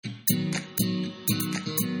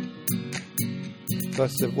So I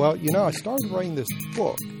said, well, I started writing this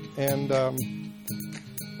book, and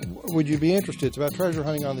would you be interested? It's about treasure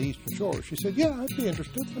hunting on the Eastern Shore. She said, yeah, I'd be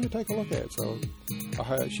interested. Let me take a look at it. So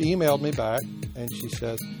she emailed me back, and she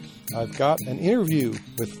said, I've got an interview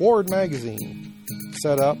with Forward Magazine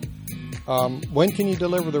set up. When can you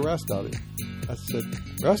deliver the rest of it? I said,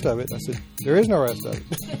 rest of it? I said, there is no rest of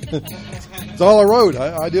it. It's all I wrote.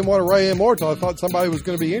 I didn't want to write any more until I thought somebody was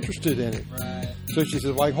going to be interested in it. Right. So she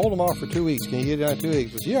said, well, I can hold them off for 2 weeks. Can you get it done in 2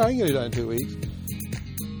 weeks? I said, yeah, I can get it done in 2 weeks.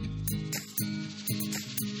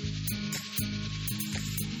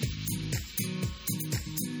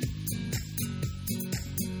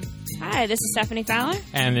 Hi, this is Stephanie Fowler.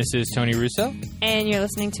 And this is Tony Russo. And you're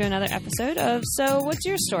listening to another episode of So What's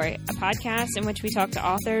Your Story? A podcast in which we talk to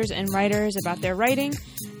authors and writers about their writing,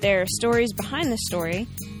 their stories behind the story,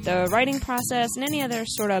 the writing process, and any other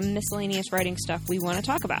sort of miscellaneous writing stuff we want to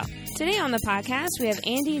talk about. Today on the podcast, we have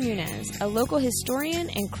Andy Nunez, a local historian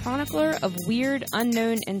and chronicler of weird,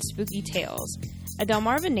 unknown, and spooky tales. A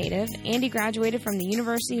Delmarva native, Andy graduated from the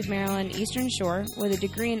University of Maryland Eastern Shore with a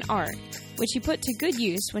degree in art, which he put to good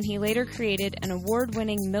use when he later created an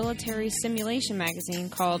award-winning military simulation magazine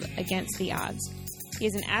called Against the Odds. He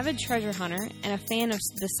is an avid treasure hunter and a fan of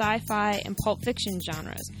the sci-fi and pulp fiction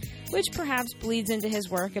genres, which perhaps bleeds into his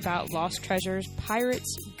work about lost treasures,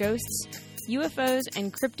 pirates, ghosts, UFOs,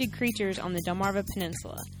 and cryptid creatures on the Delmarva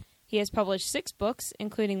Peninsula. He has published 6 books,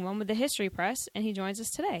 including one with the History Press, and he joins us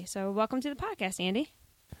today. So welcome to the podcast, Andy.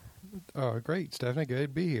 Oh, great, Stephanie. Good to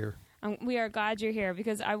be here. We are glad you're here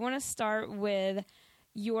because I want to start with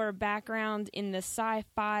your background in the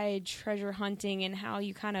sci-fi treasure hunting and how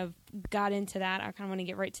you kind of got into that. I kind of want to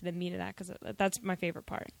get right to the meat of that because that's my favorite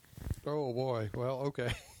part. Oh, boy. Well,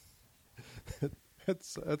 okay.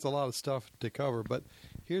 That's a lot of stuff to cover, but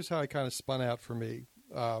here's how it kind of spun out for me.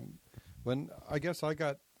 When I guess I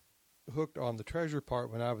got hooked on the treasure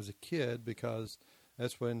part when I was a kid because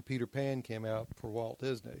that's when Peter Pan came out for Walt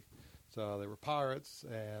Disney. So there were pirates,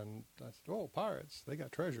 and I said, oh, pirates, they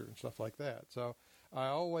got treasure and stuff like that. So I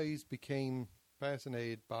always became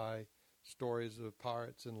fascinated by stories of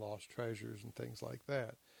pirates and lost treasures and things like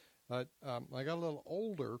that. But I got a little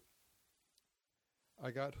older,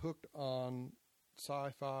 I got hooked on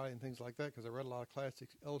sci-fi and things like that because I read a lot of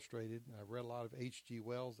Classics Illustrated, and I read a lot of H.G.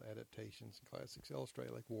 Wells adaptations in Classics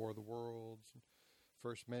Illustrated, like War of the Worlds, and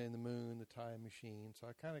First Man in the Moon, The Time Machine. So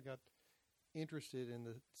I kind of got interested in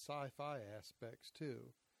the sci-fi aspects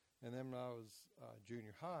too. And then when I was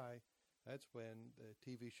junior high, that's when the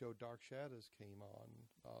TV show Dark Shadows came on.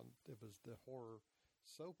 It was the horror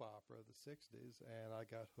soap opera of the 60s, and I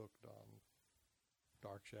got hooked on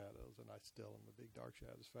Dark Shadows, and I still am a big Dark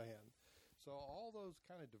Shadows fan. So all those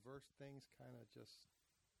kind of diverse things kind of just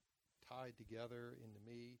tied together into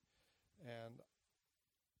me, and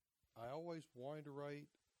I always wanted to write,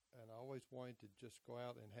 and I always wanted to just go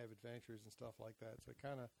out and have adventures and stuff like that. So it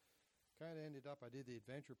kind of ended up, I did the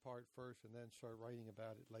adventure part first and then started writing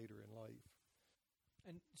about it later in life.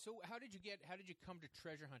 And so how did you come to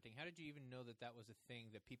treasure hunting? How did you even know that was a thing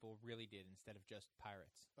that people really did instead of just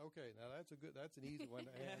pirates? Okay, now that's an easy one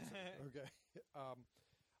to answer. Okay.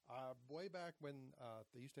 Way back when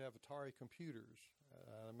they used to have Atari computers,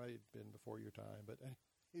 it may have been before your time, but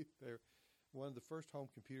one of the first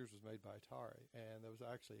home computers was made by Atari, and there was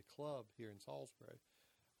actually a club here in Salisbury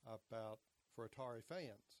for Atari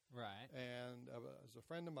fans. Right. And there was a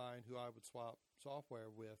friend of mine who I would swap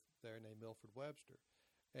software with there named Milford Webster,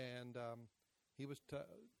 and he was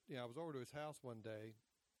I was over to his house one day,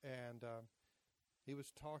 and he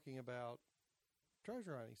was talking about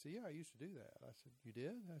treasure hunting. He said, yeah, I used to do that. I said, you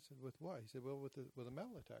did? I said, with what? He said, well, with a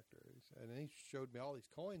metal detector. And then he showed me all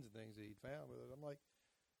these coins and things that he'd found with it. I'm like,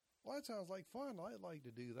 well, that sounds like fun. I'd like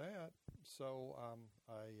to do that. So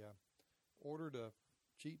I ordered a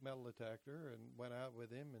cheap metal detector and went out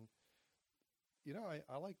with him, and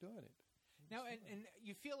I like doing it. Now, and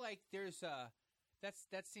you feel like there's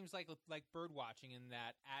that seems like bird watching in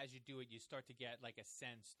that as you do it, you start to get like a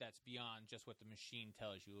sense that's beyond just what the machine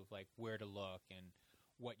tells you of like where to look and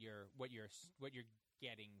what you're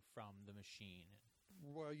getting from the machine.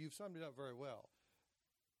 Well, you've summed it up very well.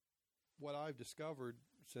 What I've discovered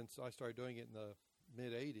since I started doing it in the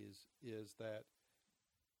mid-'80s is that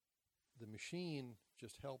the machine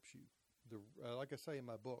just helps you. Like I say in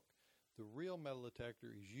my book, the real metal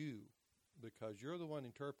detector is you, because you're the one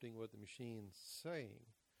interpreting what the machine's saying.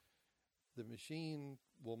 The machine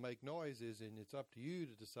will make noises, and it's up to you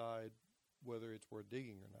to decide whether it's worth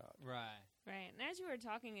digging or not. Right. Right. And as you were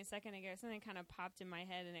talking a second ago, something kind of popped in my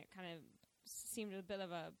head, and it kind of seemed a bit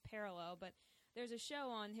of a parallel. But there's a show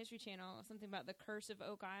on History Channel, something about the Curse of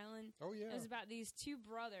Oak Island. Oh, yeah. It was about these two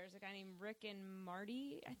brothers, a guy named Rick and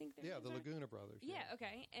Marty, I think. Yeah, the Laguna brothers. Yeah,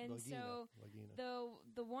 okay. And Laguna.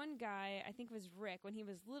 the one guy, I think it was Rick, when he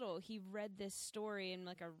was little, he read this story in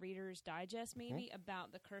like a Reader's Digest maybe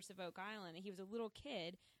about the Curse of Oak Island. And he was a little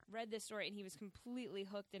kid, read this story, and he was completely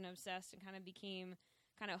hooked and obsessed and kind of became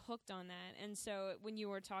kind of hooked on that. And so when you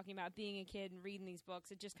were talking about being a kid and reading these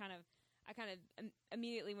books, it just I kind of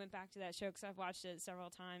immediately went back to that show because I've watched it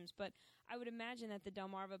several times. But I would imagine that the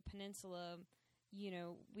Delmarva Peninsula,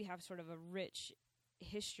 we have sort of a rich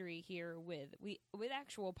history here with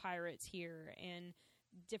actual pirates here and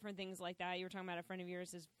different things like that. You were talking about a friend of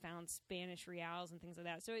yours has found Spanish reals and things like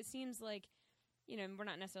that. So it seems like, we're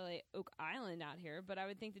not necessarily Oak Island out here, but I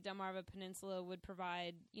would think the Delmarva Peninsula would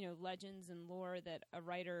provide, legends and lore that a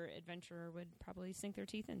writer, adventurer would probably sink their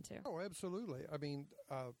teeth into. Oh, absolutely. I mean,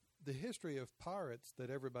 the history of pirates that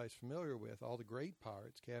everybody's familiar with, all the great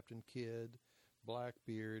pirates, Captain Kidd,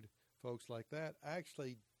 Blackbeard, folks like that,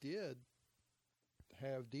 actually did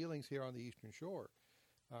have dealings here on the Eastern Shore.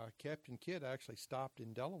 Captain Kidd actually stopped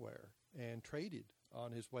in Delaware and traded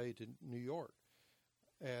on his way to New York.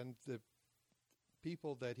 And the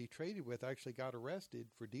people that he traded with actually got arrested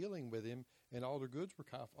for dealing with him, and all their goods were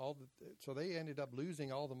so they ended up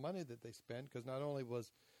losing all the money that they spent, because not only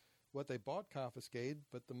was what they bought confiscated,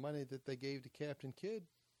 but the money that they gave to Captain Kidd.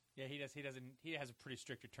 Yeah, he has a pretty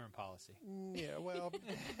strict return policy. Yeah, well,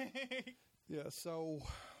 yeah. So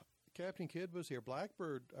Captain Kidd was here.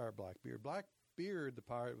 Blackbeard the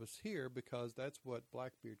pirate was here because that's what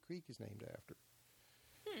Blackbeard Creek is named after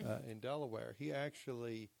in Delaware. He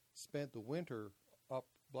actually spent the winter up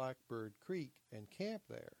Blackbeard Creek and camped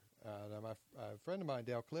there. Now a friend of mine,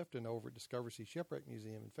 Dale Clifton, over at Discovery Sea Shipwreck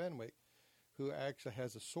Museum in Fenwick, who actually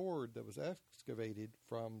has a sword that was excavated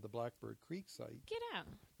from the Blackbeard Creek site. Get out.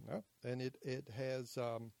 Yep. And it has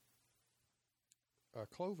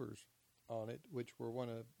clovers on it, which were one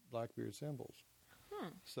of Blackbeard's symbols.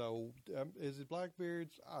 So is it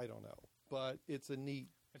Blackbeard's? I don't know. But it's a neat...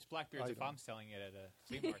 It's Blackbeard's if I'm selling it at a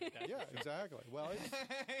flea market. Yeah, exactly. Well,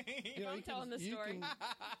 it's, I'm telling the story.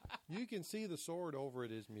 You can see the sword over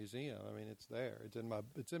at his museum. I mean, it's there. It's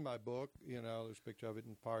in my book. There's a picture of it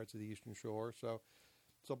in Pirates of the Eastern Shore. So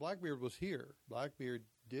Blackbeard was here. Blackbeard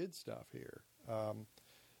did stuff here.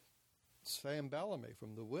 Sam Bellamy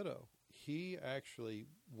from The Widow, he actually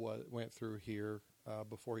went through here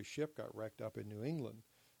before his ship got wrecked up in New England.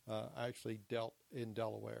 Actually dealt in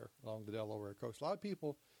Delaware, along the Delaware coast. A lot of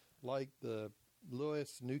people like the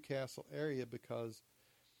Lewis, Newcastle area because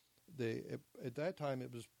at that time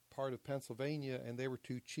it was part of Pennsylvania, and they were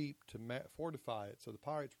too cheap to fortify it. So the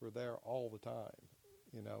pirates were there all the time,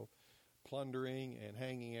 plundering and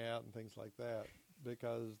hanging out and things like that,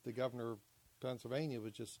 because the governor of Pennsylvania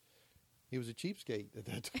he was a cheapskate at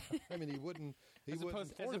that time. I mean, he wouldn't as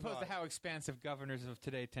opposed to how expansive governors of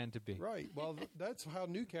today tend to be. Right. Well, that's how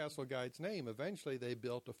Newcastle got its name. Eventually, they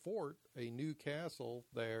built a new castle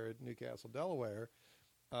there at Newcastle, Delaware,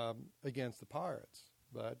 against the pirates.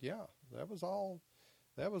 But yeah, that was all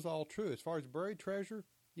true. As far as buried treasure,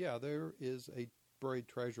 yeah, there is a buried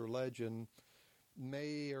treasure legend,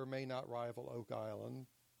 may or may not rival Oak Island,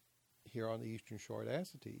 here on the Eastern Shore at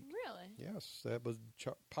Assateague. Really? Yes, that was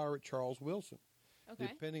pirate Charles Wilson. Okay.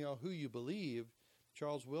 Depending on who you believe,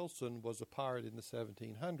 Charles Wilson was a pirate in the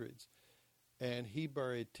 1700s, and he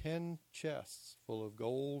buried 10 chests full of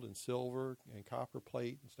gold and silver and copper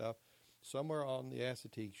plate and stuff somewhere on the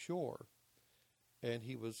Assateague shore, and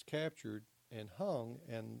he was captured and hung,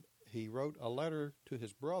 and he wrote a letter to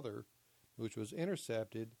his brother, which was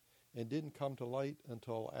intercepted and didn't come to light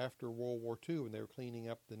until after World War II, when they were cleaning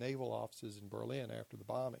up the naval offices in Berlin after the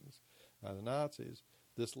bombings by the Nazis.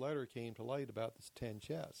 This letter came to light about this 10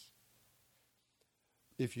 chests.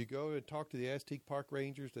 If you go and talk to the Aztec Park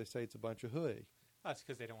Rangers, they say it's a bunch of hooey. That's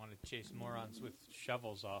because they don't want to chase morons with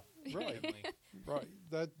shovels off. Right. Right.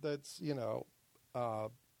 That's.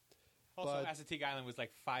 Also, but Assateague Island was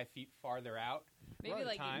like 5 feet farther out. Maybe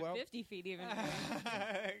Right. like 50 feet even.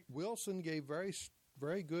 Wilson gave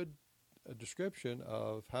very good description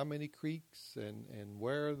of how many creeks and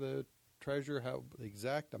where the treasure, how the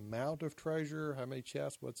exact amount of treasure, how many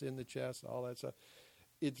chests, what's in the chest, all that stuff.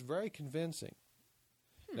 It's very convincing.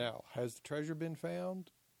 Now, has the treasure been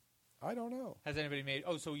found? I don't know. Has anybody made...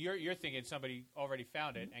 Oh, so you're thinking somebody already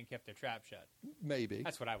found it and kept their trap shut. Maybe.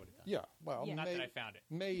 That's what I would have done. Yeah, well... Yeah. Not that I found it.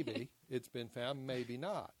 Maybe it's been found, maybe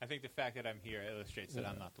not. I think the fact that I'm here illustrates that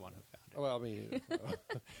I'm not the one who found it. Well, I mean... And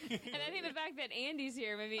I think the fact that Andy's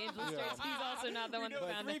here maybe illustrates he's also not the one that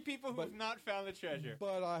found 3 it. people who have not found the treasure.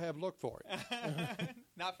 But I have looked for it.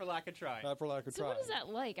 Not for lack of trying. Not for lack of So trying. what is that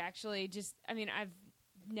like, actually? Just, I mean, I've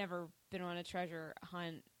never been on a treasure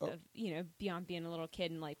hunt of, beyond being a little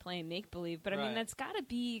kid and, like, playing make-believe. But, I mean, Right. that's got to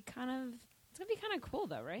be kind of, it's going to be kind of cool,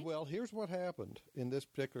 though, right? Well, here's what happened in this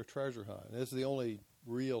particular treasure hunt. This is the only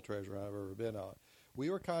real treasure hunt I've ever been on. We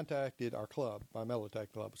were contacted, our club, my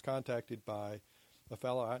Mellotech club, was contacted by a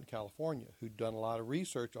fellow out in California who'd done a lot of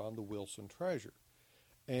research on the Wilson treasure.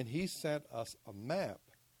 And he sent us a map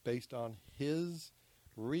based on his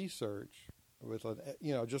research with an,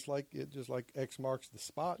 just like X marks the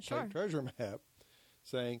spot Sure. type treasure map,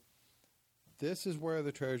 saying this is where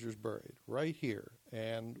the treasure's buried, right here,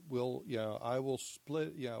 and I will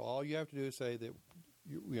split. All you have to do is say that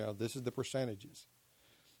this is the percentages.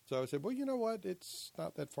 So I said, well, you know what? It's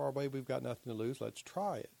not that far away. We've got nothing to lose. Let's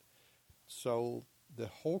try it. So the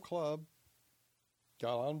whole club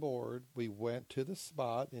got on board. We went to the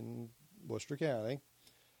spot in Worcester County.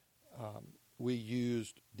 We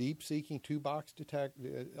used deep-seeking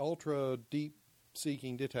ultra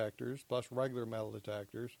deep-seeking detectors plus regular metal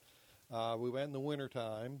detectors. We went in the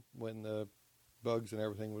wintertime when the bugs and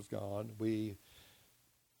everything was gone. We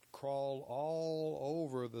crawled all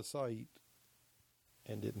over the site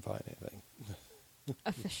and didn't find anything.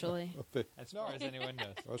 Officially. As far as anyone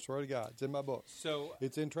knows. I swear to God, it's in my book. So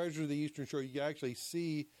It's in Treasures of the Eastern Shore. You can actually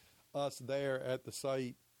see us there at the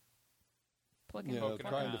site, Poking Poking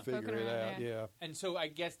trying around. to figure Poking it around, out. yeah. Yeah. And so I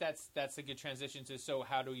guess that's a good transition to, so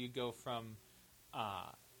how do you go from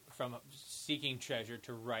seeking treasure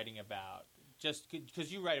to writing about, just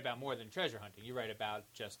because you write about more than treasure hunting, you write about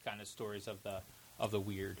just kind of stories of the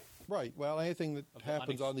weird. Right. Well, anything that Of the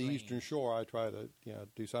happens on the unexplained. Eastern Shore, I try to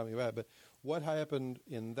do something about it. But what happened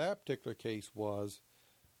in that particular case was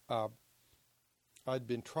I'd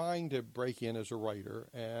been trying to break in as a writer,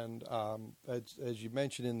 and as you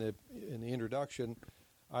mentioned in the introduction,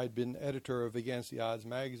 I'd been editor of Against the Odds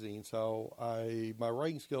magazine, so my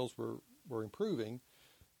writing skills were improving,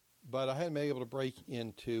 but I hadn't been able to break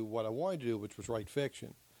into what I wanted to do, which was write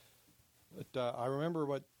fiction. But I remember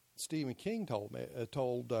what Stephen King told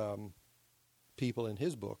people in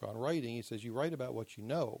his book on writing. He says, "You write about what you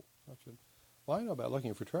know." I said, "Well, I know about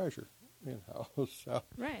looking for treasure." So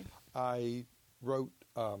Right. I wrote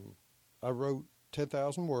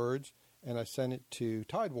 10,000 words, and I sent it to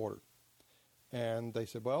Tidewater. And they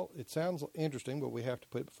said, well, it sounds interesting, but we have to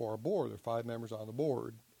put it before a board. There are 5 members on the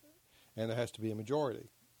board, and there has to be a majority.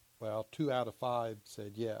 Well, 2 out of 5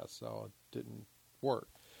 said yes, so it didn't work.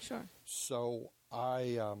 Sure. So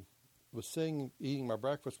I was eating my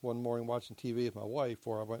breakfast one morning, watching TV with my wife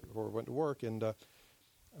before I went to work, and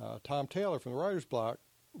Tom Taylor from the Writer's Block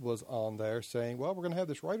was on there saying, well, we're going to have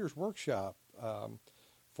this writer's workshop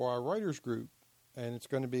for our writers group, and it's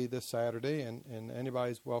going to be this Saturday, and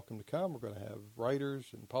anybody's welcome to come. We're going to have writers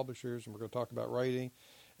and publishers, and we're going to talk about writing.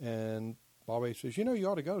 And Bobby says, you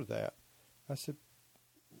ought to go to that. I said,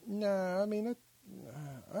 no, I mean,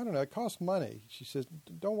 I don't know, it costs money. She says,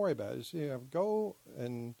 don't worry about it. Just, go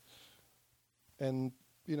and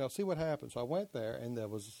see what happens. So I went there, and there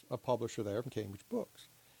was a publisher there from Cambridge Books.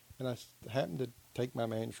 And I happened to take my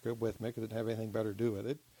manuscript with me because I didn't have anything better to do with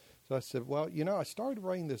it. So I said, well, I started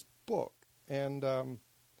writing this book, and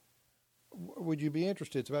would you be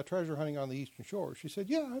interested? It's about treasure hunting on the Eastern Shore. She said,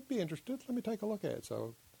 yeah, I'd be interested. Let me take a look at it.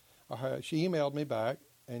 So she emailed me back,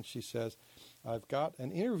 and she says, I've got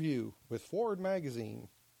an interview with Forward Magazine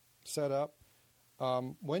set up.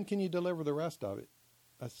 When can you deliver the rest of it?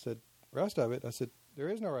 I said, rest of it? I said, there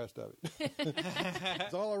is no rest of it.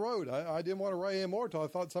 That's all I wrote. I didn't want to write any more until I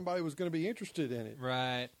thought somebody was going to be interested in it.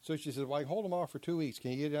 Right. So she said, well, I can hold them off for 2 weeks.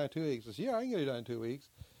 Can you get it done in 2 weeks? I said, yeah, I can get it done in 2 weeks.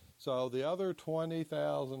 So the other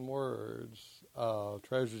 20,000 words of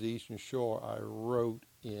Treasures of the Eastern Shore I wrote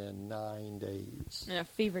in 9 days. A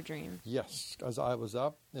fever dream. Yes, because I was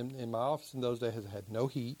up in my office in those days. It had no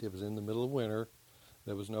heat. It was in the middle of winter.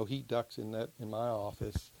 There was no heat ducts in my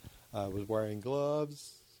office. I was wearing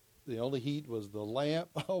gloves. The only heat was the lamp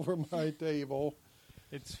over my table.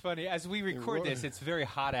 It's funny. As we record this, it's very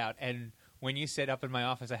hot out, and when you said up in my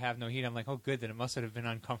office I have no heat, I'm like, oh, good, then it must have been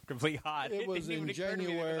uncomfortably hot. It was didn't in even occur to me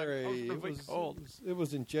that January. It was uncomfortably cold. It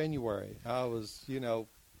was in January. I was,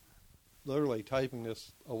 literally typing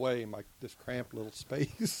this away in this cramped little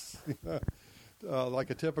space,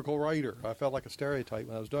 like a typical writer. I felt like a stereotype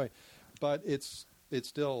when I was doing it. But it's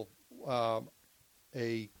still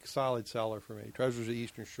a solid seller for me. Treasures of the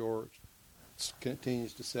Eastern Shore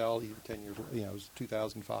continues to sell even 10 years. It was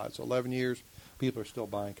 2005, so 11 years. People are still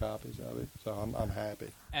buying copies of it, so I'm happy.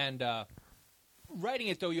 And writing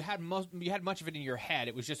it, though, you had much of it in your head.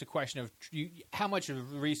 It was just a question of how much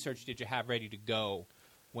of research did you have ready to go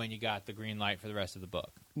when you got the green light for the rest of the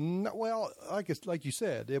book? No, well, like you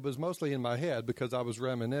said, it was mostly in my head because I was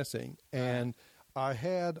reminiscing, and I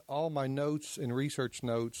had all my notes and research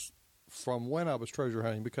notes from when I was treasure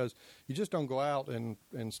hunting, because you just don't go out and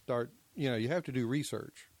start. You have to do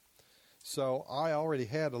research. So I already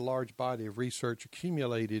had a large body of research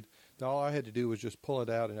accumulated. All I had to do was just pull it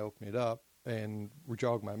out and open it up and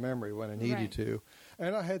jog my memory when I needed to.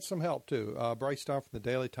 And I had some help too. Bryce Stump from the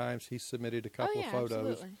Daily Times, he submitted a couple of photos.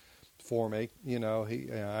 Absolutely. For me,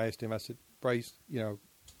 I asked him. I said, "Bryce, do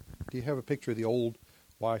you have a picture of the old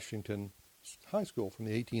Washington high school from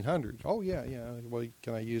the 1800s?" "Oh yeah. Well,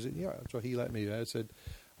 can I use it?" "Yeah." So he let me. I said,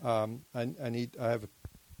 "I have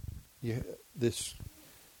this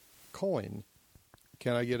coin.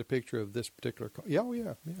 Can I get a picture of this particular coin?" "Yeah, oh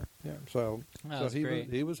yeah." So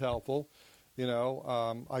he was helpful.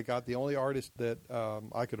 I got the only artist that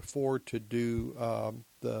I could afford to do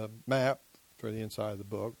the map for the inside of the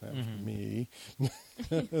book. That was me.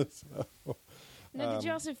 Now, did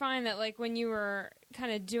you also find that, like, when you were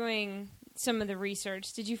kind of doing some of the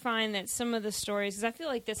research, did you find that some of the stories, because I feel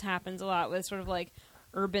like this happens a lot with sort of like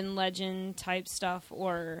urban legend type stuff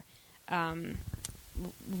or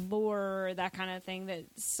lore, that kind of thing, that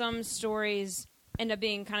some stories end up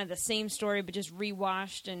being kind of the same story but just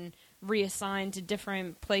rewashed and reassigned to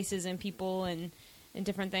different places and people and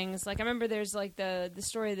different things? Like, I remember there's like the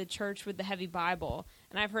story of the church with the heavy Bible,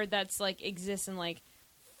 and I've heard that's like exists in like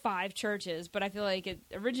 5 churches, but I feel like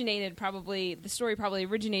the story probably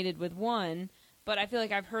originated with one, but I feel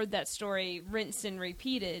like I've heard that story rinsed and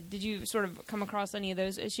repeated. Did you sort of come across any of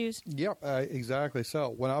those issues? Yep, exactly. So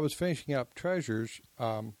when I was finishing up Treasures,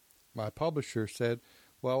 my publisher said,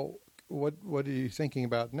 "Well, what are you thinking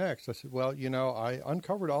about next?" I said, "Well, I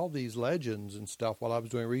uncovered all these legends and stuff while I was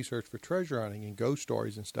doing research for treasure hunting and ghost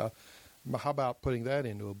stories and stuff. How about putting that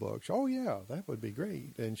into a book?" "Oh, yeah, that would be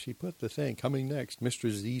great." And she put the thing, "Coming next,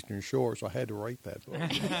 Mysteries of the Eastern Shore," so I had to write that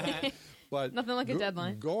book. But nothing like a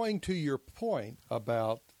deadline. Going to your point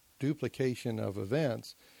about duplication of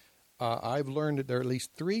events, I've learned that there are at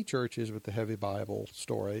least 3 churches with the heavy Bible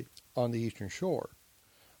story on the Eastern Shore.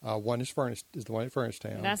 One is the one at Furnace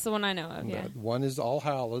Town. That's the one I know of, yeah. One is All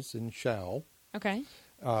Hallows in Shell. Okay.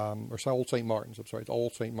 Or Old St. Martin's. I'm sorry, it's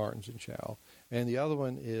Old St. Martin's in Shell. And the other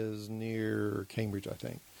one is near Cambridge, I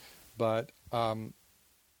think. But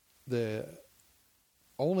the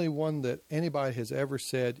only one that anybody has ever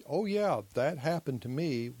said, "Oh, yeah, that happened to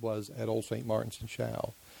me," was at Old St. Martin's in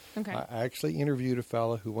Shell. Okay. I actually interviewed a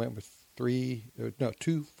fellow who went with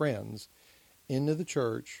 2 friends into the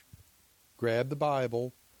church, grabbed the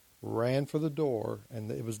Bible, ran for the door,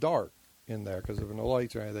 and it was dark in there because there were no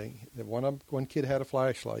lights or anything. One kid had a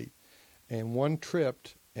flashlight, and one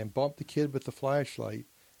tripped and bumped the kid with the flashlight,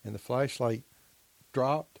 and the flashlight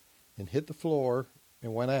dropped and hit the floor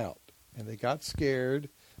and went out. And they got scared.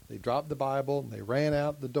 They dropped the Bible, and they ran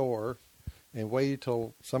out the door and waited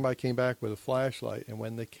till somebody came back with a flashlight. And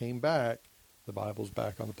when they came back, the Bible's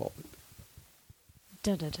back on the pulpit.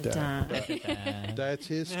 Da, da, da, da. That's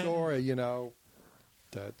his story,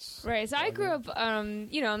 That's right. So I grew up, on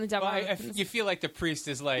the double. Well, you feel like the priest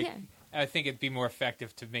is like. Yeah. I think it'd be more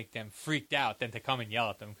effective to make them freaked out than to come and yell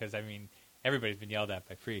at them, because everybody's been yelled at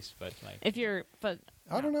by priests, but like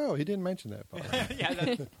I don't know. He didn't mention that part.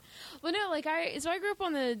 Yeah. Well, no, I grew up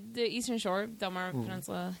on the Eastern Shore, Delmarva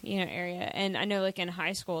Peninsula, area, and I know, like, in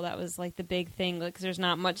high school that was like the big thing, like, because there's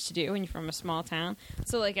not much to do when you're from a small town.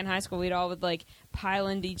 So, like, in high school, we'd all would like pile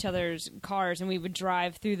into each other's cars, and we would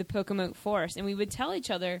drive through the Pocomoke Forest, and we would tell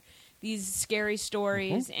each other these scary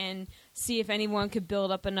stories and see if anyone could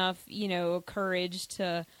build up enough, courage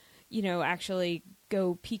to, actually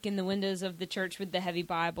go peek in the windows of the church with the heavy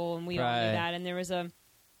Bible, and we all knew that. And there was a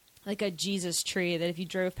Jesus tree that if you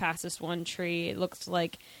drove past this one tree, it looked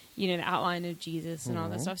like, the outline of Jesus and all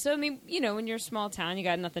that stuff. So, when you're a small town, you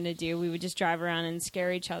got nothing to do. We would just drive around and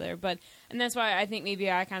scare each other. And that's why I think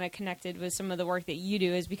maybe I kind of connected with some of the work that you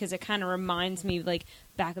do, is because it kind of reminds me, like,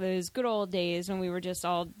 back of those good old days when we were just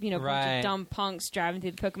all, bunch of dumb punks driving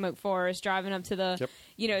through the Pocomoke Forest, driving up to the,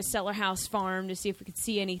 Cellar House farm to see if we could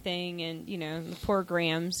see anything. And, the poor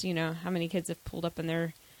Grahams, how many kids have pulled up in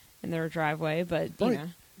their driveway. But,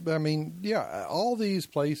 all these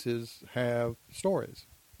places have stories.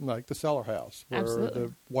 Like the Cellar House, where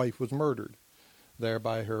the wife was murdered there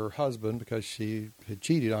by her husband because she had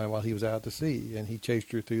cheated on him while he was out to sea, and he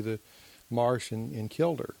chased her through the marsh and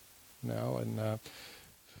killed her. And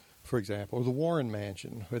for example, the Warren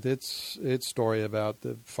Mansion with its story about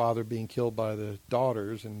the father being killed by the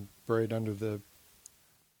daughters and buried under the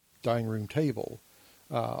dining room table.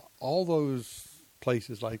 All those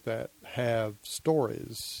places like that have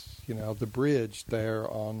stories. The bridge there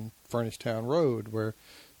on Furnace Town Road where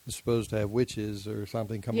you're supposed to have witches or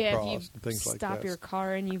something come across if you and things like that. stop your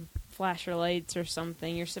car and you flash your lights or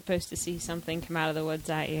something, you're supposed to see something come out of the woods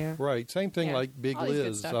at you. Right. Same thing Yeah. like Big All these good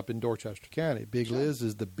Liz stuff. up in Dorchester County. Big Liz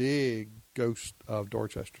is the big ghost of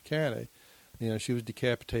Dorchester County. She was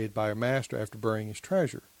decapitated by her master after burying his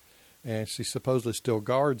treasure. And she supposedly still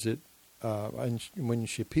guards it. And when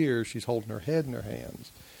she appears, she's holding her head in her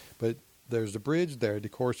hands. But there's a bridge there,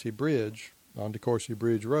 DeCourcy Bridge, on DeCourcy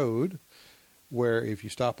Bridge Road, where if you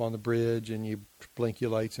stop on the bridge and you blink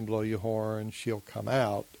your lights and blow your horn, she'll come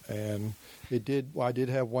out. And I did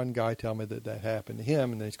have one guy tell me that happened to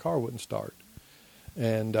him, and his car wouldn't start.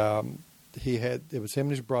 And it was him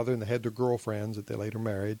and his brother, and they had their girlfriends that they later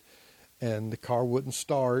married, and the car wouldn't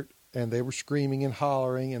start, and they were screaming and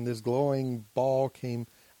hollering, and this glowing ball came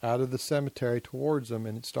out of the cemetery towards them,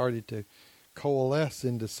 and it started to coalesce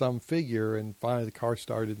into some figure, and finally the car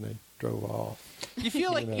started and they drove off. You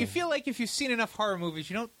feel like if you've seen enough horror movies,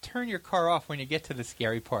 you don't turn your car off when you get to the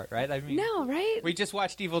scary part, right? I mean, No, right? we just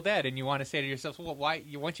watched Evil Dead, and you want to say to yourself, "Well, why?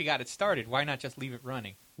 Once you got it started, why not just leave it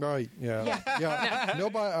running?" Right? Yeah.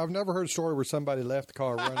 Nobody. I've never heard a story where somebody left the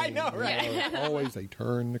car running. I know, right? Always they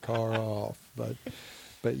turn the car off, but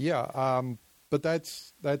yeah. But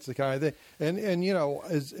that's the kind of thing. And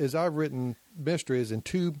as I've written mysteries and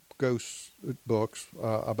 2 ghost books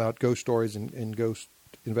about ghost stories and ghost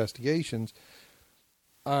investigations,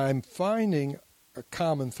 I'm finding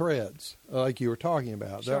common threads, like you were talking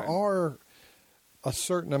about. Sure. There are a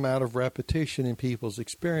certain amount of repetition in people's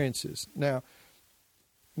experiences. Now,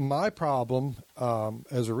 my problem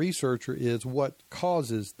as a researcher is what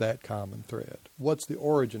causes that common thread. What's the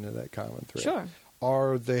origin of that common thread? Sure.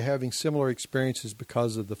 Are they having similar experiences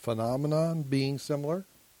because of the phenomenon being similar?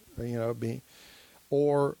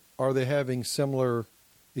 Or are they having similar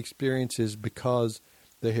experiences because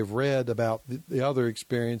they have read about the other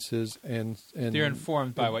experiences and They're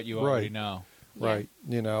informed by what you already know. Right.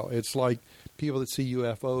 It's like people that see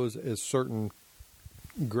UFOs as certain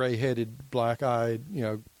gray-headed, black-eyed,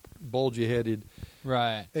 bulgy-headed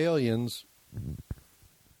Right. aliens.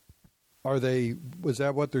 Was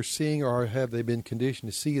that what they're seeing, or have they been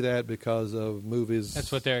conditioned to see that because of movies?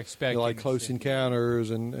 That's what they're expecting. Like to Close see.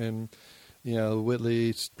 Encounters and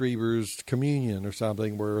Whitley Strieber's Communion or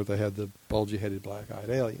something, where they had the bulgy-headed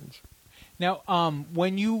black-eyed aliens. Now,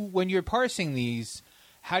 when you're parsing these,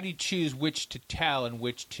 how do you choose which to tell and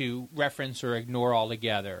which to reference or ignore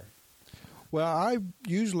altogether? Well, I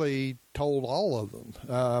usually told all of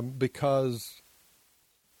them because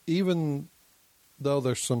even though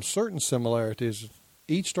there's some certain similarities,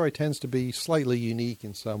 each story tends to be slightly unique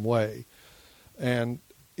in some way, and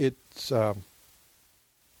it's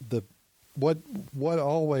what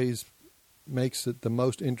always makes it the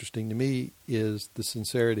most interesting to me is the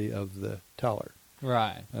sincerity of the teller.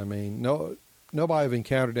 Right. I mean, nobody I've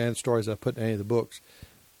encountered in the stories I've put in any of the books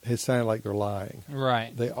has sounded like they're lying.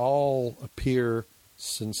 Right. They all appear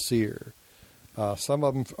sincere. Some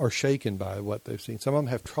of them are shaken by what they've seen. Some of them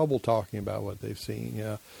have trouble talking about what they've seen.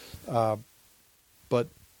 But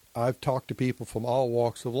I've talked to people from all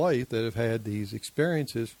walks of life that have had these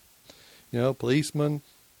experiences. Policemen,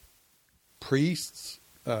 priests,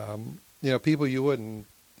 people you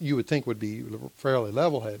would think would be fairly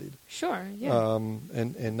level-headed. Sure, yeah.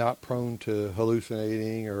 And not prone to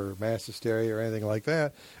hallucinating or mass hysteria or anything like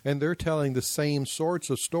that. And they're telling the same sorts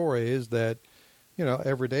of stories that,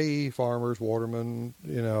 everyday farmers, watermen,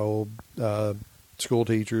 school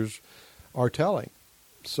teachers are telling.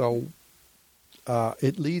 So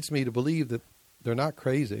it leads me to believe that they're not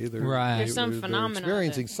crazy. Right. There's some they're phenomenon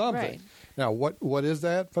experiencing that- something. right. Now, what is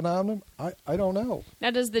that phenomenon? I don't know.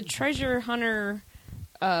 Now, does the treasure hunter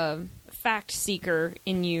fact seeker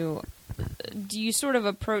in you, do you sort of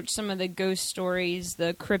approach some of the ghost stories,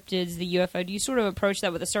 the cryptids, the UFO, do you sort of approach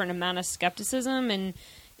that with a certain amount of skepticism? And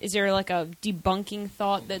is there like a debunking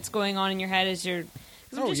thought that's going on in your head as you're...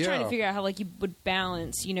 Because I'm just trying to figure out how you would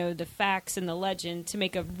balance, the facts and the legend to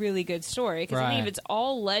make a really good story. Because I mean, if it's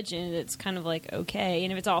all legend, it's kind of okay.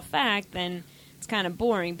 And if it's all fact, then it's kind of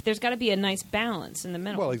boring. But there's got to be a nice balance in the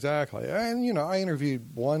middle. Well, exactly. And, I interviewed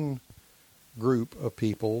one group of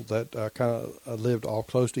people that kind of lived all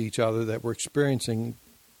close to each other that were experiencing,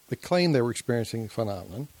 they claimed they were experiencing a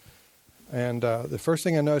phenomenon. And the first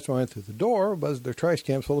thing I noticed when I went through the door was their trash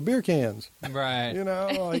cans full of beer cans.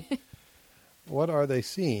 Right. What are they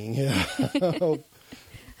seeing? And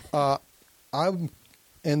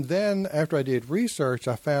then after I did research,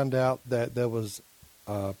 I found out that there was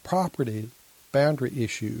a property boundary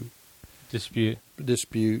issue Dispute.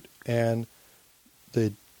 dispute, and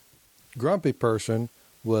the grumpy person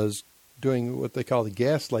was doing what they call the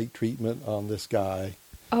gaslight treatment on this guy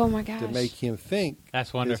Oh my gosh. to make him think That's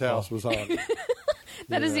his wonderful. house was haunted.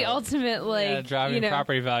 That is the ultimate, like, driving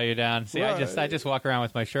property value down. See, I Right. just walk around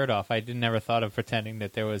with my shirt off. I never thought of pretending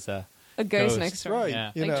that there was a ghost ghost. next door. Right.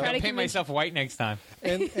 Yeah. You Like, know. try to I'll paint convince- myself white next time.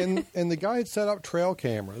 and the guy had set up trail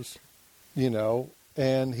cameras,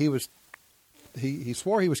 and he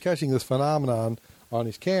swore he was catching this phenomenon on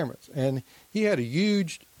his cameras, and he had a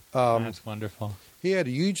huge That's wonderful. he had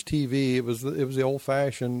a huge TV. It was the old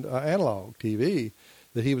fashioned analog TV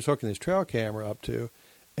that he was hooking his trail camera up to,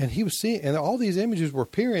 and he was seeing, and all these images were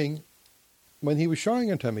appearing when he was showing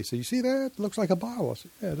them to me. So you see that? It looks like a bottle. I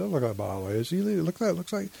said, yeah, it does look like a bottle. Look at that. It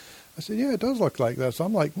looks like. I said, yeah, it does look like that. So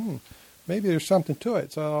I'm like, maybe there's something to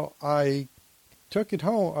it. So I took it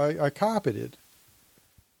home. I copied it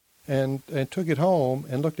and took it home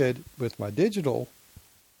and looked at it with my digital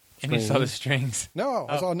And you saw screen. the strings. No,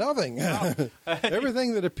 I saw nothing.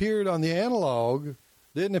 Everything that appeared on the analog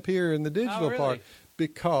didn't appear in the digital really? part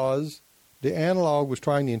because the analog was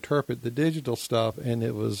trying to interpret the digital stuff, and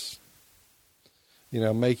it was,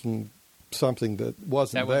 making something that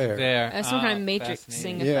wasn't there. That's some kind of matrixing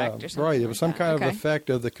fascinating. effect or something. right. It like was some that. kind Okay. of effect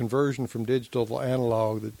of the conversion from digital to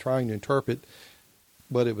analog that trying to interpret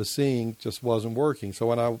what it was seeing just wasn't working. So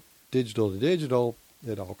when I digital to digital,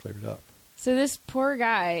 it all cleared up. So this poor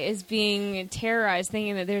guy is being terrorized,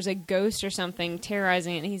 thinking that there's a ghost or something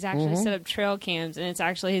terrorizing it, and he's actually Mm-hmm. set up trail cams, and it's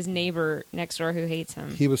actually his neighbor next door who hates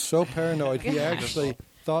him. He was so paranoid, he actually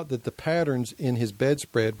thought that the patterns in his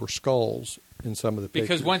bedspread were skulls in some of the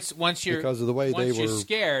pictures. Because once you're because of the way once they you're were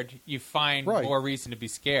scared, you find Right. more reason to be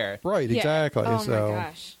scared. right, Yeah. exactly. Oh so, my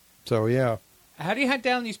gosh. so yeah, How do you hunt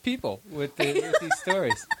down these people with these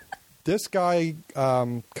stories? this guy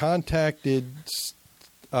contacted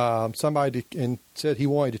somebody and said he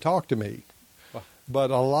wanted to talk to me, Wow.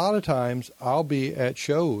 but a lot of times I'll be at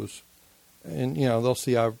shows, and they'll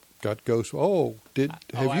see I've got ghosts. Oh, have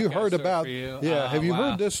I've you got a heard story about? for you. Yeah, have you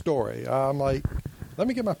Wow. heard this story? I'm like, let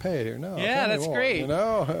me get my pad here. No, Yeah, tell me that's more,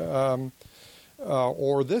 great.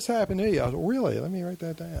 Or this happened to you. I said, really? Let me write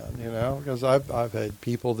that down. Because I've had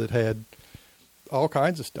people that had all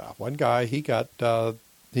kinds of stuff. One guy, he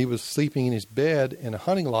was sleeping in his bed in a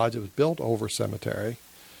hunting lodge that was built over a cemetery,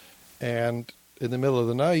 and in the middle of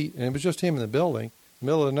the night, and it was just him in the building. In the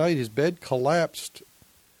middle of the night, his bed collapsed.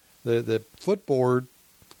 The footboard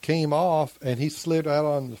came off, and he slid out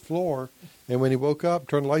on the floor. And when he woke up,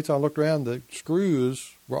 turned the lights on, looked around, the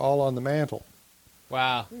screws were all on the mantle.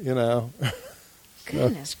 Wow.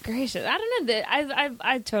 Goodness gracious! I don't know.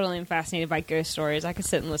 I totally am fascinated by ghost stories. I could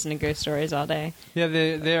sit and listen to ghost stories all day.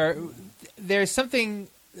 Yeah, there's something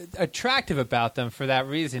attractive about them for that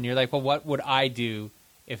reason. You're like, well, what would I do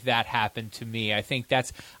if that happened to me? I think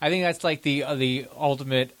that's like the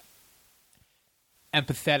ultimate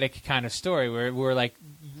empathetic kind of story where we're like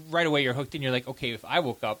right away you're hooked in. You're like, okay, if I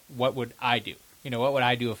woke up, what would I do? What would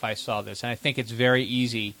I do if I saw this? And I think it's very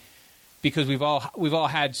easy because we've all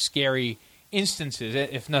had scary instances,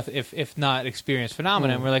 if not experienced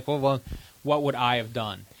phenomena. And we're like, well, what would I have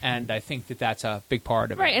done? And I think that's a big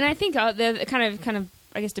part of it. Right, and I think the kind of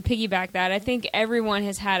I guess to piggyback that, I think everyone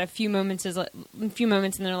has had a few moments in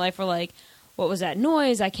their life where like, what was that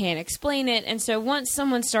noise? I can't explain it. And so once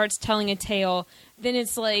someone starts telling a tale, then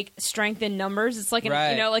it's like strength in numbers. It's like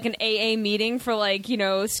Right. like an AA meeting for like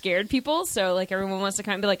scared people. So like everyone wants to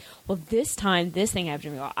kind of be like, well, this time this thing happened to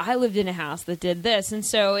me. Well, I lived in a house that did this, and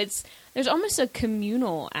so there's almost a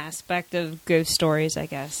communal aspect of ghost stories, I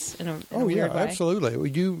guess. In a weird way. Absolutely.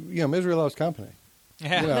 Well, misery loves company.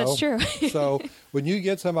 Yeah. That's true. So when you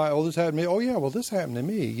get somebody, oh, this happened to me. Oh, yeah, well, this happened to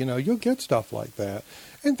me. You'll get stuff like that,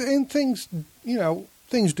 and things,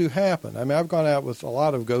 things do happen. I mean, I've gone out with a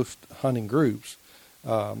lot of ghost hunting groups,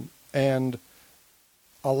 and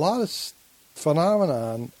a lot of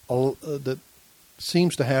phenomenon that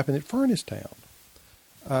seems to happen at Furnace Town,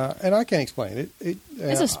 and I can't explain it.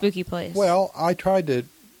 It's a spooky place. Well, I tried to.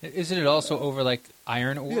 Isn't it also over like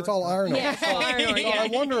iron ore? It's all iron ore. Yeah, it's all iron ore, So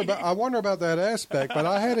yeah. I wonder about that aspect, but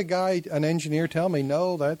I had an engineer tell me,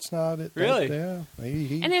 no, that's not it. Really? Yeah.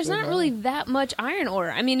 He And there's said not no. really that much iron ore.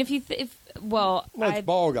 I mean, Well, it's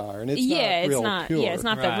bog iron. It's not real pure. it's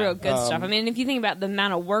not Right. the real good stuff. I mean, if you think about the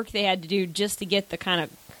amount of work they had to do just to get the kind of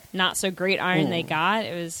not so great iron they got,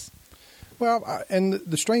 it was. Well, and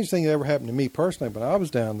the strange thing that ever happened to me personally when I was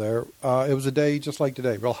down there, it was a day just like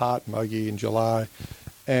today, real hot, muggy in July,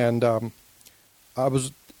 and I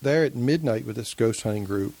was there at midnight with this ghost hunting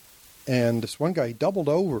group, and this one guy doubled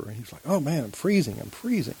over, and he was like, "Oh man, I'm freezing."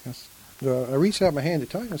 I reached out my hand to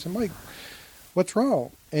touch him. I said, "Mike, what's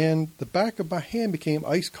wrong? And the back of my hand became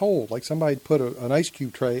ice cold, like somebody put an ice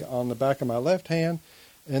cube tray on the back of my left hand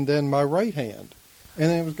and then my right hand. And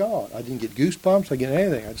then it was gone. I didn't get goosebumps. I didn't get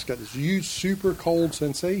anything. I just got this huge, super cold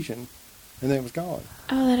sensation, and then it was gone.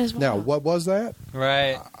 Oh, that is wild. Now, what was that?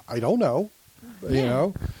 Right. I don't know. You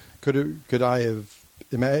know, could I have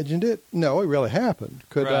imagined it? No, it really happened.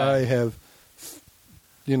 Could I have,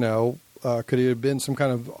 could it have been some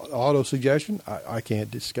kind of auto-suggestion? I can't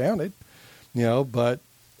discount it, but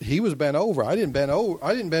he was bent over. I didn't bend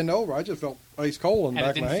over. I just felt ice cold in the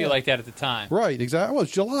back of my hand. And it didn't feel like that at the time. Right, exactly. Well,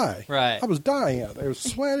 it's July. Right. I was dying out there. I was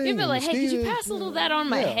sweating. You'd be like, hey, could you pass a little of that on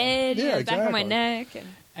my head, back of my neck?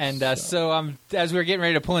 And so as we're getting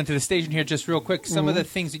ready to pull into the station here, just real quick, some of the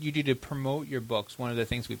things that you do to promote your books, one of the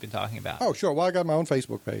things we've been talking about. Oh, sure. Well, I got my own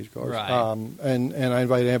Facebook page, of course. Right. And I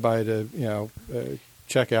invite anybody to,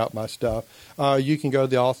 check out my stuff. You can go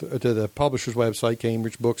to the publisher's website,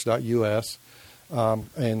 cambridgebooks.us,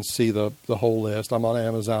 and see the whole list. I'm on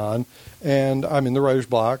Amazon, and I'm in the Writer's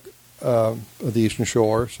Block of the Eastern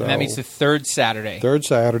Shore. So and that means the third Saturday.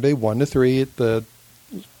 1 to 3 at the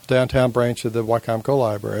downtown branch of the Wycomico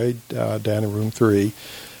Library, down in room 3.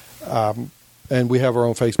 And we have our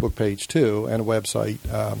own Facebook page, too, and a website,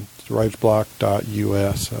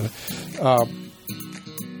 writersblock.us.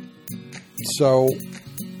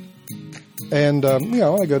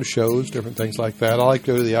 I go to shows, different things like that. I like to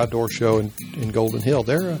go to the outdoor show in Golden Hill.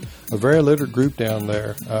 They're a very literate group down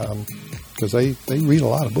there because they read a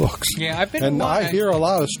lot of books. Yeah, I've been. And I hear a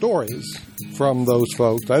lot of stories from those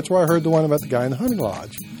folks. That's where I heard the one about the guy in the hunting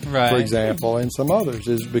lodge, for example, and some others,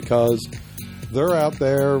 is because they're out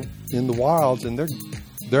there in the wilds and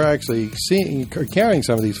they're actually encountering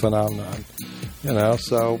some of these phenomena.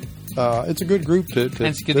 So. It's a good group to and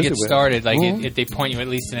it's good to get started. Like they point you at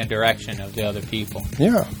least in a direction of the other people.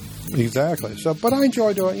 Yeah, exactly. So, but I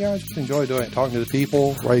enjoy doing it. Yeah, I just enjoy doing it. Talking to the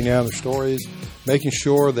people, writing down their stories, making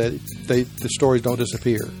sure that the stories don't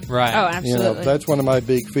disappear. Right. Oh, absolutely. That's one of my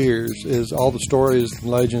big fears is all the stories and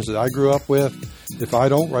legends that I grew up with. If I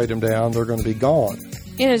don't write them down, they're going to be gone.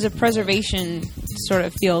 There's a preservation sort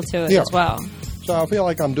of feel to it as well. So I feel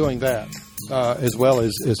like I'm doing that as well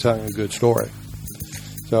as telling a good story.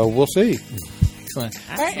 So we'll see. Excellent.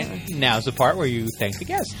 All right, and now's the part where you thank the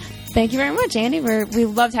guest. Thank you very much, Andy. We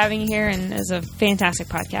loved having you here, and it's a fantastic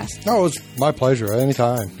podcast. Oh, it's my pleasure.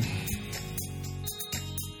 Anytime.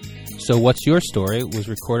 So What's Your Story was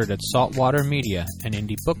recorded at Saltwater Media, an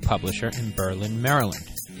indie book publisher in Berlin, Maryland.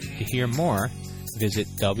 To hear more, visit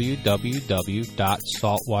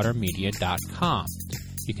www.saltwatermedia.com.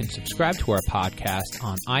 You can subscribe to our podcast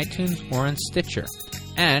on iTunes or on Stitcher.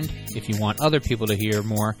 And if you want other people to hear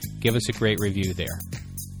more, give us a great review there.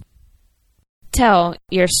 Tell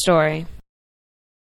your story.